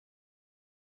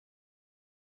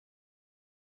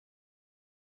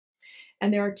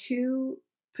And there are two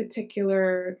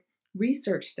particular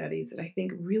research studies that I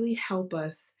think really help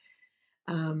us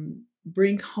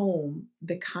bring home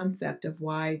the concept of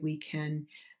why we can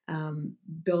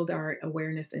build our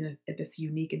awareness in this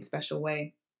unique and special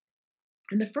way.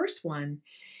 And the first one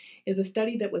is a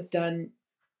study that was done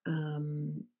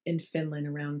in Finland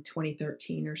around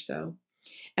 2013 or so.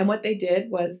 And what they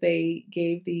did was they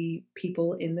gave the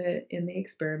people in the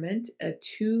experiment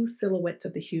two silhouettes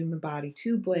of the human body,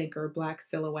 two blank or black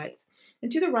silhouettes.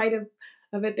 And to the right of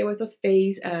it, there was a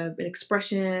face, an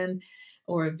expression,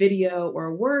 or a video, or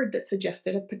a word that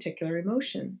suggested a particular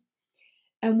emotion.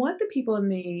 And what the people in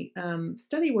the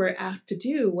study were asked to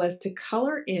do was to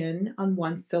color in on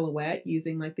one silhouette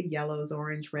using like the yellows,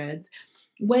 orange, reds.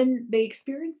 When they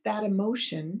experienced that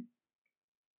emotion,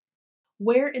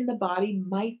 where in the body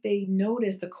might they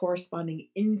notice a corresponding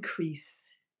increase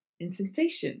in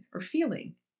sensation or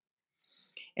feeling?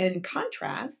 In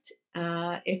contrast,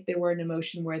 if there were an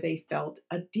emotion where they felt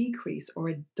a decrease or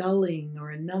a dulling or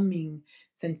a numbing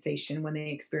sensation when they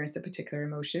experienced a particular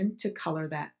emotion, to color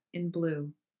that in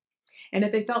blue. And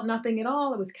if they felt nothing at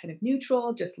all, it was kind of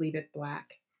neutral, just leave it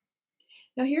black.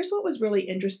 Now, here's what was really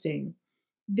interesting.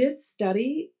 This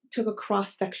study took a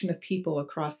cross section of people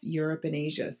across Europe and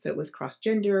Asia. So it was cross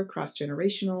gender, cross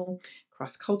generational,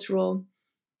 cross cultural.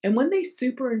 And when they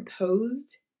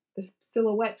superimposed the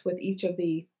silhouettes with each of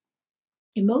the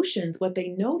emotions, what they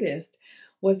noticed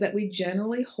was that we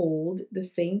generally hold the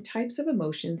same types of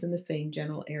emotions in the same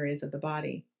general areas of the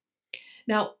body.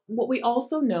 Now, what we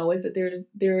also know is that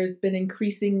there's been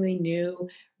increasingly new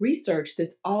research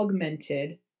that's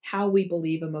augmented how we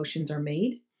believe emotions are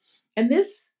made. And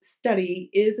this study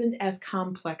isn't as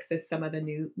complex as some of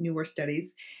the newer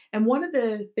studies. And one of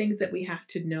the things that we have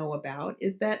to know about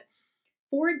is that,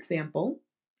 for example,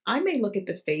 I may look at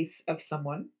the face of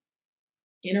someone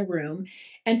in a room,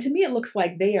 and to me it looks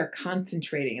like they are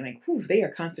concentrating, and like, whew, they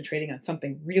are concentrating on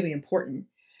something really important.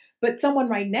 But someone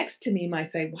right next to me might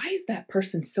say, "Why is that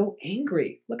person so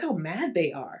angry? Look how mad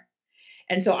they are."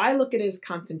 And so I look at it as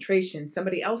concentration.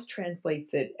 Somebody else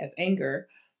translates it as anger.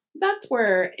 That's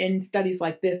where, in studies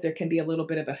like this, there can be a little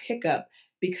bit of a hiccup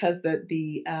because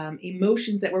the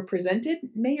emotions that were presented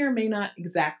may or may not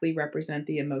exactly represent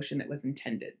the emotion that was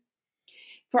intended.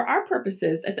 For our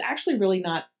purposes, it's actually really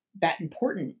not that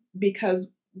important because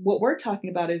what we're talking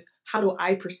about is, how do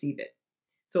I perceive it?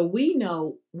 So we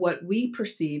know what we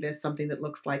perceive as something that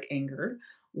looks like anger.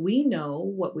 We know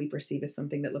what we perceive as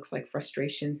something that looks like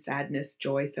frustration, sadness,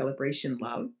 joy, celebration,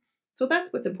 love. So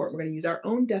that's what's important. We're going to use our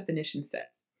own definition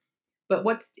sets. But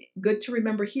what's good to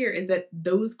remember here is that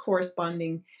those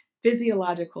corresponding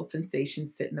physiological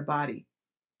sensations sit in the body.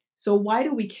 So why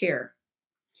do we care?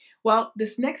 Well,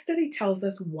 this next study tells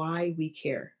us why we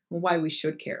care, why we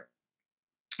should care.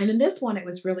 And in this one, it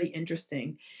was really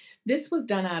interesting. This was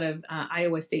done out of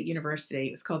Iowa State University.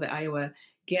 It was called the Iowa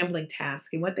Gambling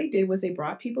Task. And what they did was they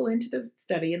brought people into the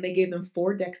study and they gave them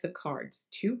four decks of cards,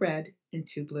 two red and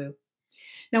two blue.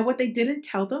 Now, what they didn't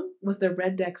tell them was the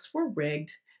red decks were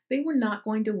rigged. They were not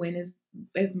going to win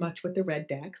as much with the red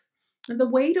decks. And the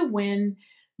way to win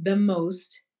the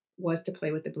most was to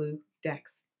play with the blue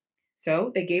decks.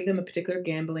 So they gave them a particular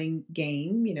gambling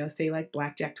game, say like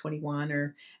Blackjack 21,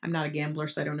 or I'm not a gambler,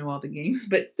 so I don't know all the games,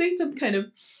 but say some kind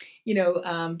of,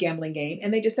 gambling game.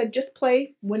 And they just said, just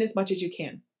play, win as much as you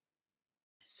can.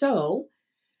 So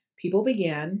people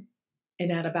began,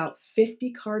 and at about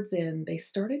 50 cards in, they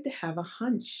started to have a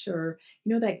hunch, or,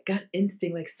 that gut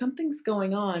instinct, like something's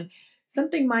going on.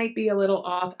 Something might be a little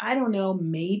off. I don't know.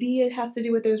 Maybe it has to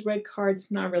do with those red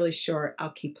cards. Not really sure. I'll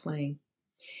keep playing.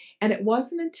 And it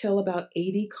wasn't until about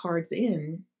 80 cards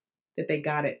in that they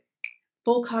got it.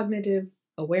 Full cognitive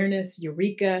awareness,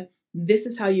 eureka. This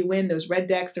is how you win. Those red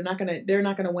decks, they're not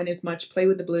gonna win as much. Play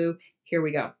with the blue. Here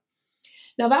we go.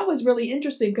 Now that was really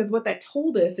interesting because what that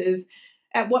told us is,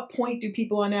 at what point do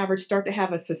people on average start to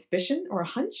have a suspicion or a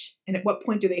hunch? And at what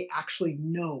point do they actually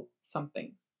know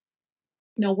something?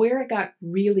 Now, where it got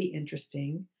really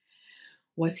interesting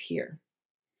was here.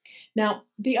 Now,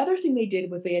 the other thing they did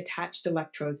was they attached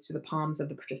electrodes to the palms of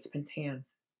the participants' hands.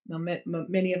 Now,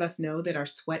 many of us know that our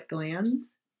sweat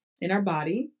glands in our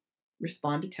body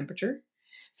respond to temperature.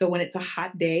 So when it's a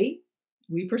hot day,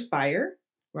 we perspire.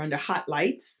 We're under hot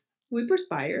lights, we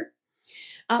perspire.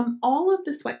 All of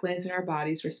the sweat glands in our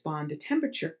bodies respond to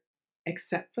temperature,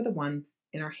 except for the ones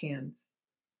in our hands.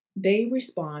 They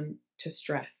respond to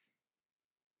stress.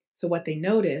 So what they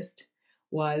noticed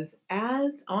was,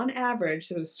 as on average,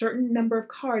 there was a certain number of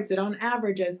cards that on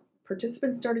average, as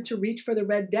participants started to reach for the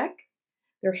red deck,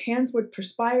 their hands would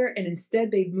perspire and instead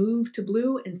they'd move to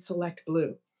blue and select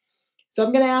blue. So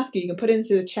I'm going to ask you, you can put it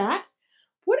into the chat.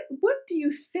 What do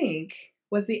you think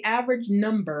was the average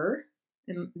number?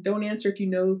 And don't answer if you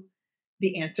know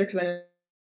the answer, because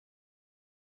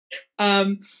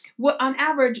what on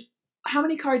average, how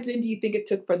many cards in do you think it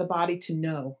took for the body to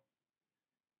know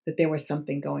that there was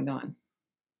something going on,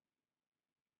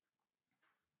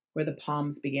 where the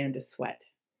palms began to sweat?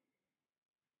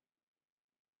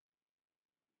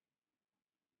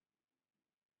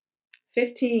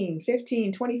 15,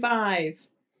 15, 25.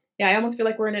 Yeah, I almost feel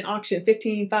like we're in an auction.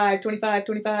 15, 5, 25,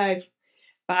 25,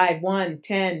 5, 1,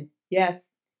 10. Yes.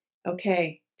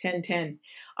 Okay. 10, 10.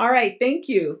 All right. Thank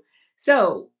you.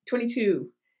 So 22.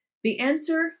 The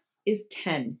answer is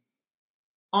 10.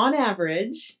 On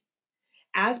average,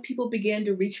 as people began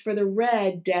to reach for the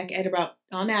red deck at about,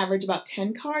 on average, about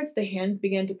 10 cards, the hands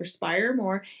began to perspire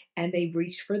more and they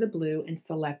reached for the blue and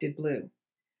selected blue.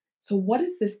 So, what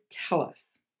does this tell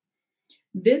us?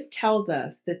 This tells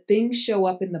us that things show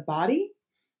up in the body.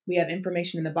 We have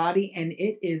information in the body, and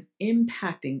it is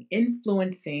impacting,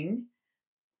 influencing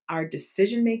our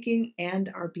decision making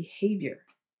and our behavior.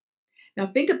 Now,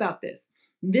 think about this.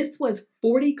 This was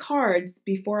 40 cards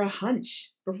before a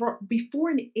hunch, before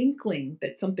an inkling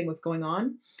that something was going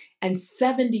on, and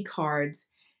 70 cards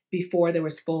before there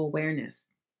was full awareness.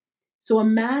 So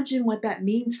imagine what that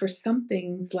means for some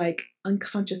things like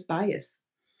unconscious bias,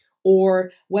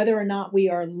 or whether or not we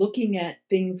are looking at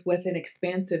things with an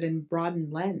expansive and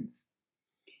broadened lens.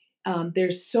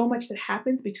 There's so much that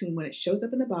happens between when it shows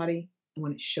up in the body and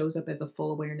when it shows up as a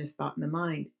full awareness thought in the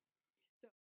mind.